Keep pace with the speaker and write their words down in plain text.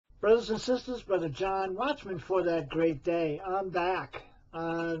Brothers and sisters, Brother John, watchmen for that great day. I'm back.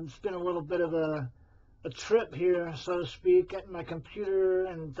 It's been a little bit of a trip here, so to speak, getting my computer,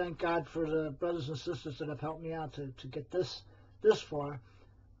 and thank God for the brothers and sisters that have helped me out to get this far.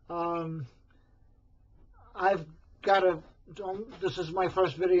 I've got this is my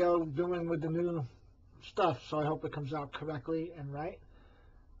first video doing with the new stuff, so I hope it comes out correctly and right.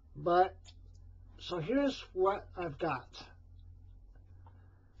 But, so here's what I've got.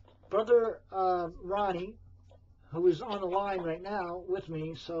 Brother Ronnie, who is on the line right now with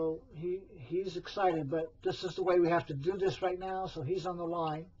me, so he's excited, but this is the way we have to do this right now, so he's on the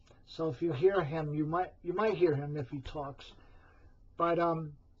line. So if you hear him, you might hear him if he talks. But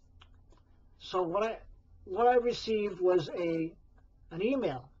so what I received was an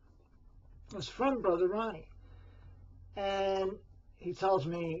email. It's from Brother Ronnie, and he tells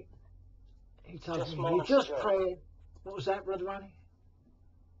me he just prayed. What was that, Brother Ronnie?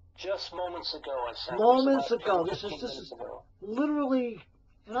 Just moments ago, I sent moments ago. This is literally,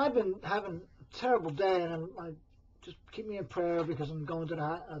 and I've been having a terrible day, and I just keep me in prayer because I'm going to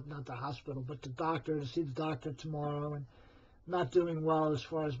not the hospital, but the doctor, to see the doctor tomorrow, and not doing well as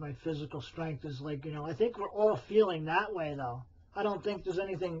far as my physical strength is. Like, I think we're all feeling that way, though. I don't think there's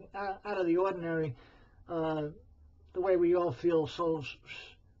anything out of the ordinary. The way we all feel, so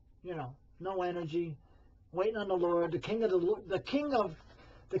no energy, waiting on the Lord. The King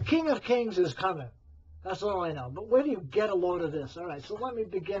of Kings is coming. That's all I know. But where do you get a load of this? All right, so let me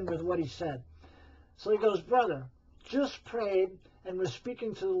begin with what he said. So he goes, brother, just prayed and was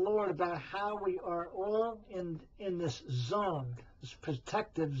speaking to the Lord about how we are all in this zone, this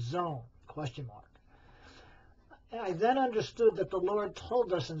protective zone, question mark. And I then understood that the Lord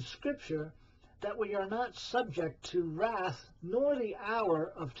told us in Scripture that we are not subject to wrath nor the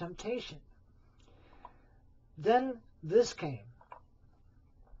hour of temptation. Then this came.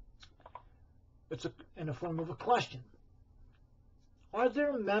 It's in the form of a question. Are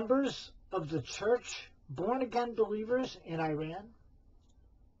there members of the church, born-again believers in Iran?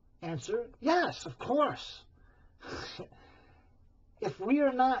 Answer, yes, of course. If we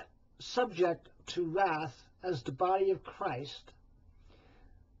are not subject to wrath as the body of Christ,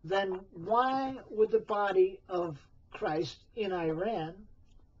 then why would the body of Christ in Iran,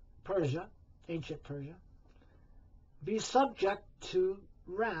 Persia, ancient Persia, be subject to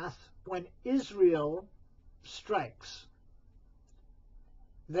wrath when Israel strikes?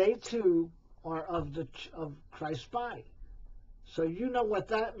 They too are of Christ's body. So you know what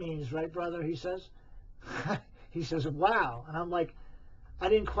that means, right, brother? He says. He says, wow. And I'm like, I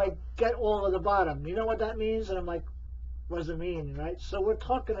didn't quite get all of the bottom. You know what that means? And I'm like, what does it mean, right? So we're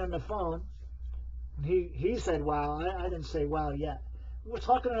talking on the phone. He said, wow. I didn't say wow yet. We're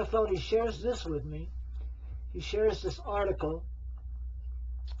talking on the phone. He shares this with me. He shares this article.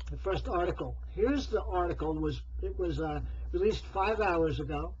 The first article. Here's the article. It was released 5 hours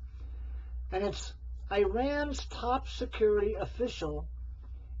ago, and it's Iran's top security official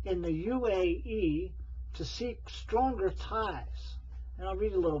in the UAE to seek stronger ties. And I'll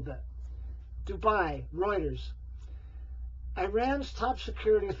read a little bit. Dubai, Reuters. Iran's top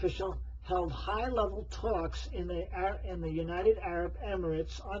security official held high-level talks in the United Arab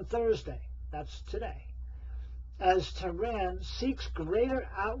Emirates on Thursday. That's today. As Tehran seeks greater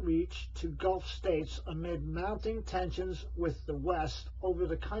outreach to Gulf states amid mounting tensions with the West over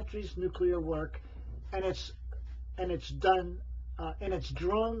the country's nuclear work and its drone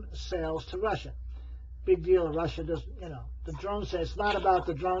sales to Russia. Big deal. Russia does, the drone sales. It's not about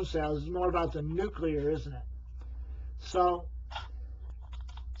the drone sales. It's more about the nuclear, isn't it? So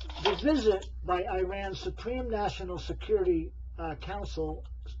the visit by Iran's Supreme National Security Council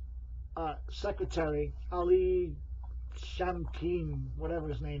Secretary Ali Shamkhani, whatever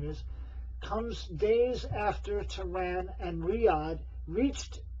his name is, comes days after Tehran and Riyadh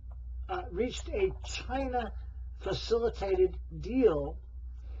reached a China-facilitated deal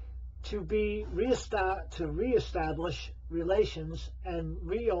to reestablish relations and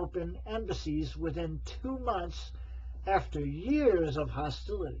reopen embassies within 2 months after years of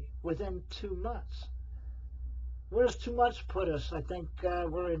hostility. Within 2 months. Where does 2 months put us? I think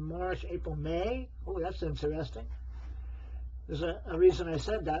we're in March, April, May. Oh, that's interesting. There's a reason I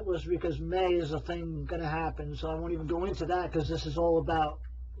said that was because May is a thing going to happen, so I won't even go into that because this is all about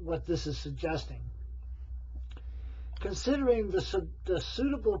what this is suggesting. Considering the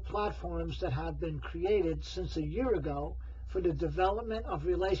suitable platforms that have been created since a year ago for the development of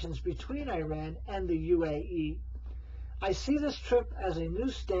relations between Iran and the UAE, I see this trip as a new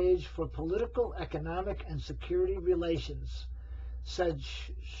stage for political, economic, and security relations, said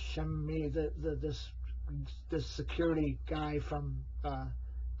Shami, this security guy from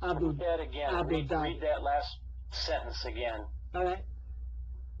Abu Read that again. Dhabi. Read that last sentence again. All right.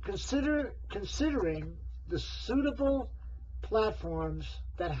 Considering the suitable platforms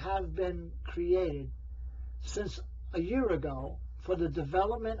that have been created since a year ago for the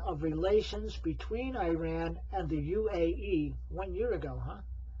development of relations between Iran and the UAE, 1 year ago,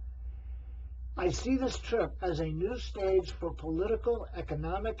 I see this trip as a new stage for political,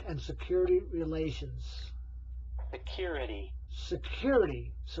 economic, and security relations. Security.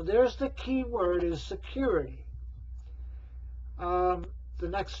 Security. So there's the key word, is security. The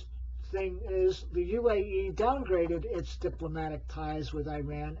next thing is the UAE downgraded its diplomatic ties with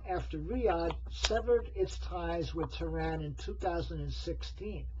Iran after Riyadh severed its ties with Tehran in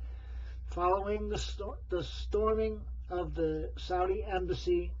 2016, following the storming of the Saudi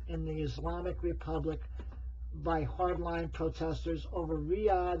embassy in the Islamic Republic by hardline protesters over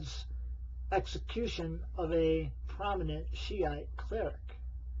Riyadh's execution of a prominent Shiite cleric.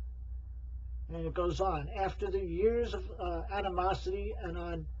 And it goes on. After the years of animosity and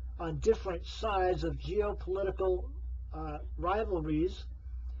on different sides of geopolitical rivalries,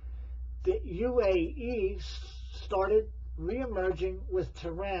 the UAE started reemerging with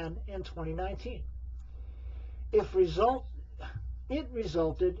Tehran in 2019. It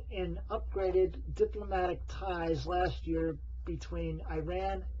resulted in upgraded diplomatic ties last year between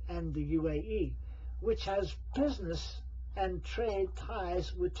Iran and the UAE, which has business and trade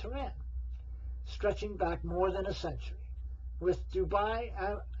ties with Tehran, stretching back more than a century, with Dubai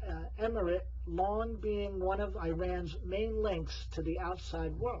Emirate long being one of Iran's main links to the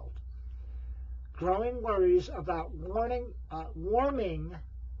outside world. Growing worries about warming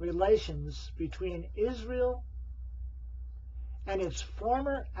relations between Israel and its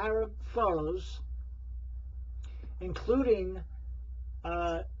former Arab foes, including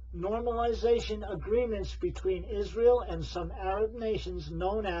normalization agreements between Israel and some Arab nations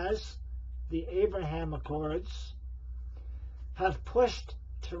known as the Abraham Accords, have pushed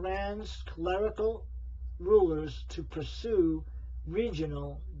Tehran's clerical rulers to pursue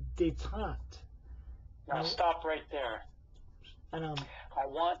regional détente. Now stop right there. And, I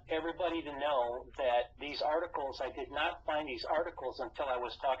want everybody to know that these articles, I did not find these articles until I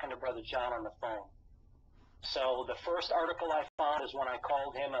was talking to Brother John on the phone. So the first article I found is when I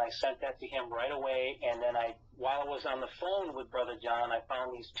called him, and I sent that to him right away. And then while I was on the phone with Brother John, I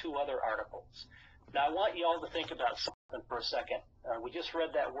found these two other articles. Now I want you all to think about something for a second. We just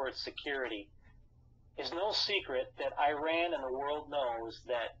read that word security. It's no secret that Iran and the world knows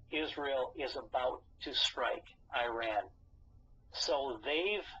that Israel is about to strike Iran. So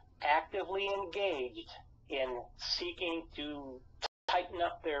they've actively engaged in seeking to tighten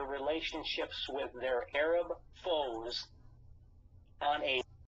up their relationships with their Arab foes on a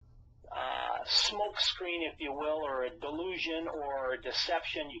smoke screen, if you will, or a delusion or a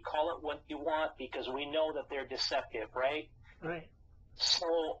deception. You call it what you want, because we know that they're deceptive, right? right. So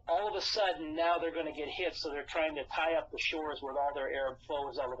all of a sudden now they're going to get hit, so they're trying to tie up the shores with all their Arab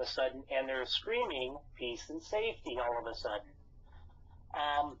foes all of a sudden, and they're screaming peace and safety all of a sudden.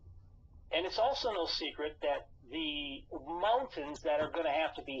 And it's also no secret that the mountains that are going to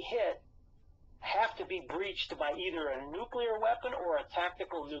have to be hit have to be breached by either a nuclear weapon or a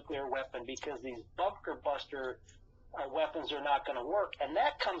tactical nuclear weapon, because these bunker buster weapons are not going to work. And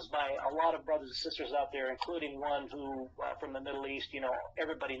that comes by a lot of brothers and sisters out there, including one who, from the Middle East,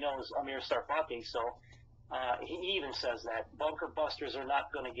 everybody knows Amir Sarfati. So he even says that bunker busters are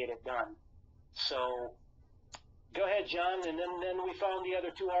not going to get it done. So go ahead, John. And then we found the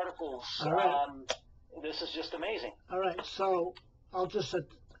other two articles. All right. This is just amazing. All right. So I'll just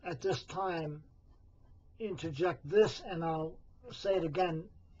at this time interject this, and I'll say it again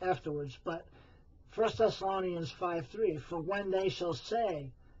afterwards. But 1 Thessalonians 5:3, for when they shall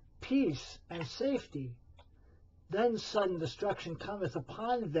say peace and safety, then sudden destruction cometh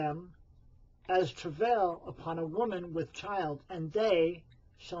upon them as travail upon a woman with child, and they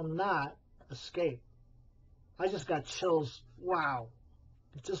shall not escape. I just got chills. Wow.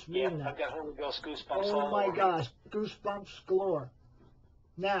 Just reading that. I've got Holy Ghost goosebumps. Oh my gosh, goosebumps galore.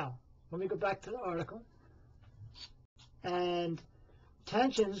 Now, let me go back to the article. And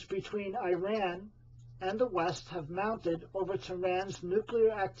tensions between Iran and the West have mounted over Tehran's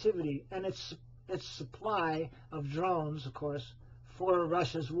nuclear activity and its supply of drones, of course, for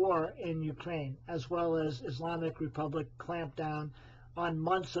Russia's war in Ukraine, as well as Islamic Republic clampdown on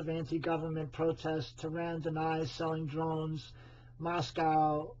months of anti-government protests. Tehran denies selling drones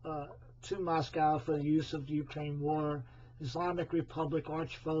to Moscow for the use of the Ukraine war. Islamic Republic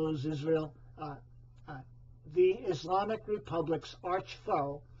arch foes Israel. The Islamic Republic's arch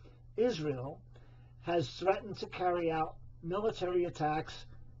foe, Israel, has threatened to carry out military attacks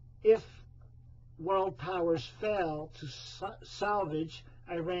if world powers fail to salvage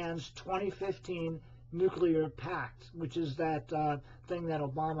Iran's 2015 nuclear pact, which is that thing that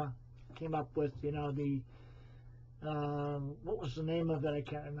Obama came up with, you know, the, what was the name of it? I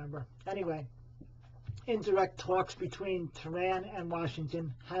can't remember. Anyway, indirect talks between Tehran and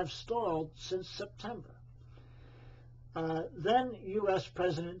Washington have stalled since September. Then U.S.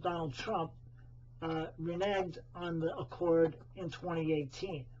 President Donald Trump reneged on the accord in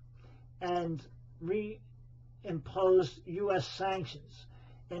 2018 and reimposed U.S. sanctions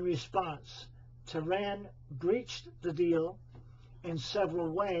in response. Tehran breached the deal in several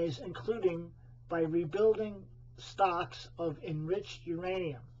ways, including by rebuilding stocks of enriched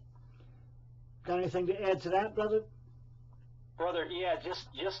uranium. Got anything to add to that, brother? Brother, yeah, just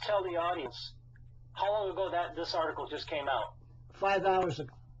tell the audience, how long ago this article just came out? 5 hours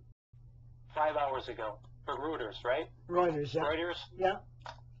ago. 5 hours ago. For Reuters, right? Reuters, yeah. Reuters? Yeah.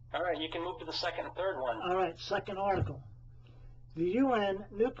 All right, you can move to the second and third one. All right, second article. The UN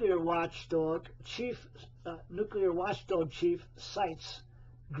nuclear watchdog chief cites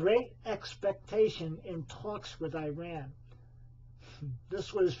great expectation in talks with Iran.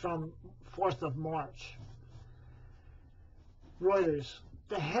 This was from 4th of March. Reuters.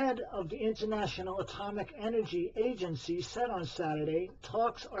 The head of the International Atomic Energy Agency said on Saturday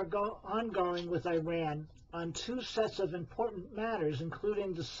talks are ongoing with Iran on two sets of important matters,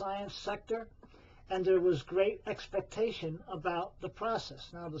 including the science sector, and there was great expectation about the process.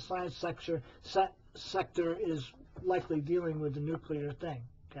 Now, the science sector is likely dealing with the nuclear thing.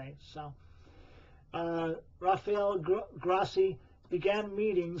 Okay, so Rafael Grossi began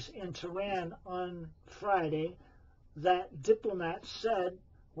meetings in Tehran on Friday that diplomats said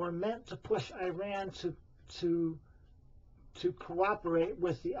were meant to push Iran to cooperate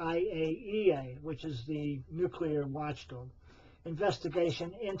with the IAEA, which is the nuclear watchdog.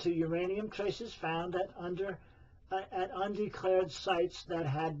 Investigation into uranium traces found that at undeclared sites that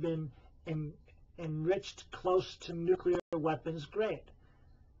had been enriched close to nuclear weapons grade.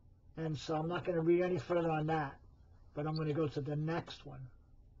 And so I'm not going to read any further on that, but I'm going to go to the next one.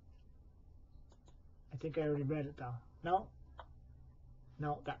 I think I already read it, though. No?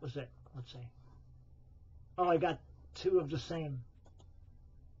 No, that was it. Let's see. Oh, I got two of the same.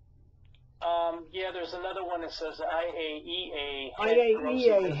 Yeah, there's another one that says IAEA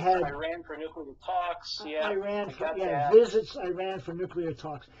had Iran for nuclear talks. Yeah, visits Iran for nuclear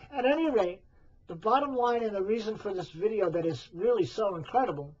talks. At any rate, the bottom line and the reason for this video that is really so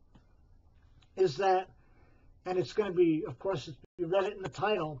incredible is that, and it's going to be, of course, you read it in the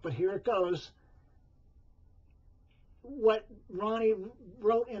title, but here it goes. What Ronnie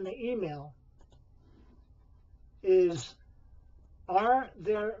wrote in the email is, are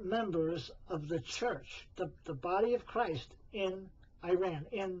there members of the church, the body of Christ in Iran,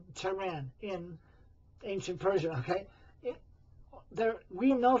 in Tehran, in ancient Persia, okay?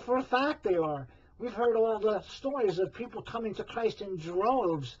 We know for a fact they are. We've heard all the stories of people coming to Christ in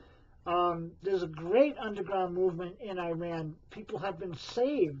droves. There's a great underground movement in Iran. People have been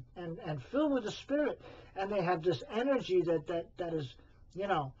saved and filled with the Spirit, and they have this energy that is, you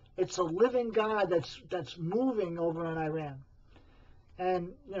know, it's a living God that's moving over in Iran.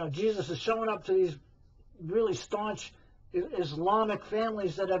 And, you know, Jesus is showing up to these really staunch Islamic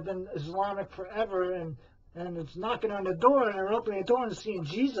families that have been Islamic forever, and it's knocking on the door, and they're opening the door and seeing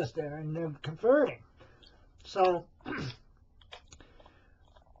Jesus there, and they're converting. So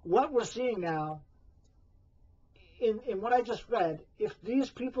what we're seeing now, in what I just read, if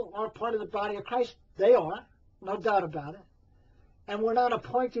these people are part of the body of Christ, they are, no doubt about it, and we're not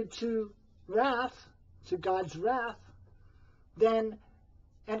appointed to wrath, to God's wrath, then,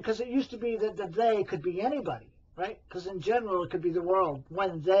 and because it used to be that the they could be anybody, right? Because in general it could be the world.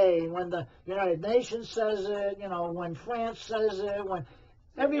 When the United Nations says it, you know, when France says it, when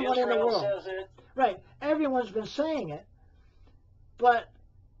everyone in the world says it. Right, everyone's been saying it, but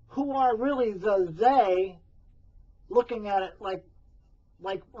who are really the they, looking at it like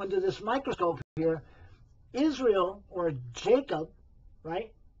under this microscope here? Israel, or Jacob,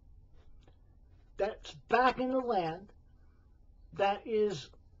 right? That's back in the land. That is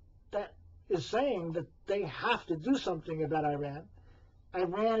saying that they have to do something about Iran.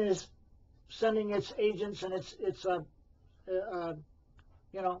 Iran is sending its agents and its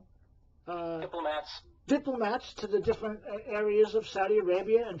diplomats to the different areas of Saudi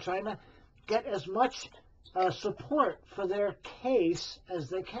Arabia and trying to get as much support for their case as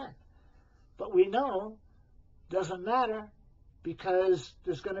they can. But we know it doesn't matter, because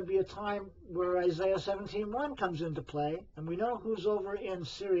there's going to be a time where Isaiah 17:1 comes into play, and we know who's over in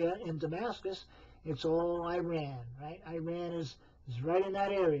Syria, in Damascus. It's all Iran, right? Iran is It's right in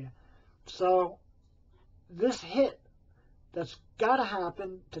that area. So this hit that's got to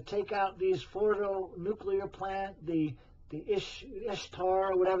happen to take out these Fordo nuclear plant, the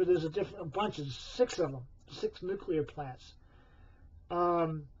Ishtar or whatever. There's a bunch of 6 of them, 6 nuclear plants.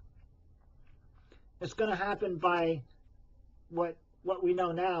 It's going to happen by what we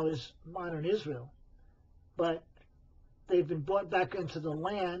know now is modern Israel, but they've been brought back into the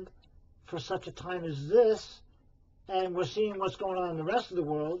land for such a time as this, and we're seeing what's going on in the rest of the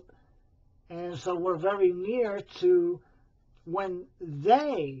world, and so we're very near to when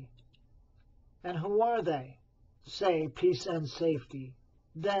they, and who are they, say peace and safety,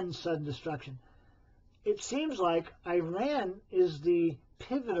 then sudden destruction. It seems like Iran is the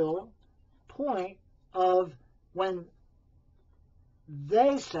pivotal point of when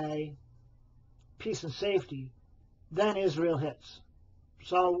they say peace and safety, then Israel hits.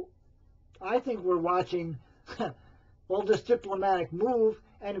 So I think we're watching all this diplomatic move,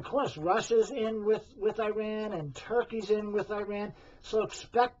 and of course Russia's in with Iran and Turkey's in with Iran. So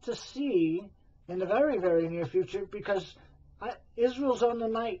expect to see in the very, very near future, because Israel's on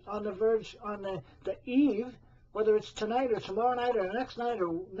the verge, on the eve, whether it's tonight or tomorrow night or next night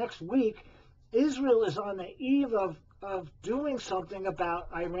or next week, Israel is on the eve of doing something about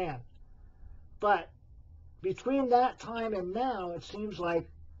Iran. But between that time and now, it seems like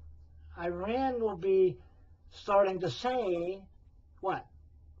Iran will be starting to say, what?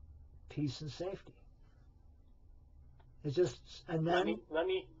 Peace and safety. It's just, and then let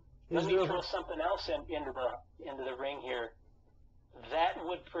me throw something else into the ring here. That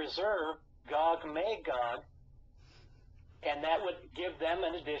would preserve Gog Magog, and that would give them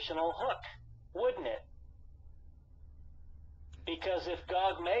an additional hook, wouldn't it? Because if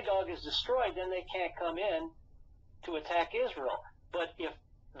Gog Magog is destroyed, then they can't come in to attack Israel. But if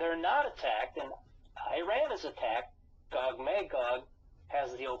they're not attacked and Iran is attacked, Gog Magog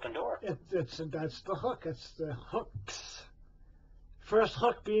has the open door. That's the hook. It's the hooks. First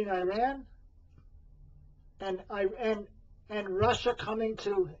hook being Iran, and Russia coming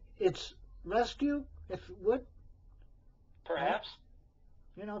to its rescue, if it would. Perhaps.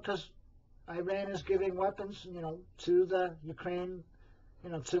 Because Iran is giving weapons, to the Ukraine,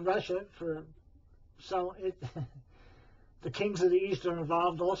 to Russia so the kings of the East are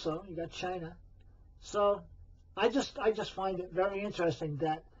involved also. You got China. So I just find it very interesting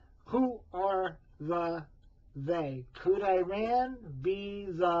that who are the they? Could Iran be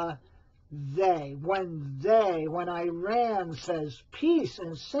the they? When Iran says peace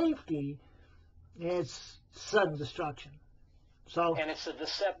and safety, it's sudden destruction. So, and it's a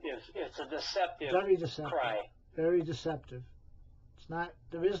deceptive very deceptive cry. Very deceptive. It's not,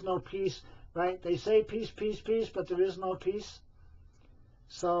 there is no peace, right? They say peace, peace, peace, but there is no peace.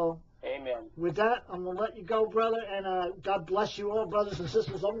 So, amen. With that, I'm going to let you go, brother, and God bless you all, brothers and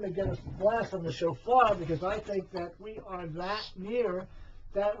sisters. I'm going to get a blast on the shofar, because I think that we are that near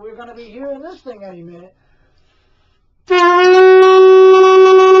that we're going to be hearing this thing any minute.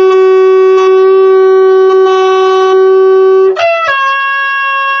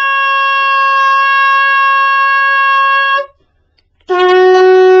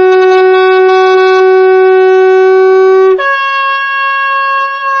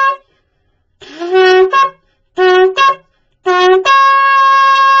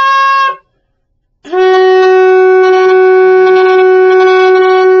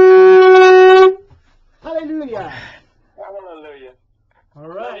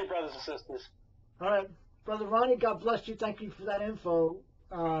 God bless you. Thank you for that info.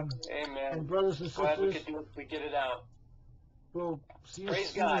 Amen. And brothers and sisters, glad we get it out. We'll see you Praise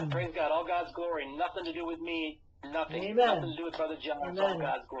soon. God. Praise God. All God's glory. Nothing to do with me. Nothing. Amen. Nothing to do with Brother John. It's all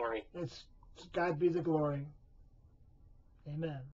God's glory. It's God be the glory. Amen.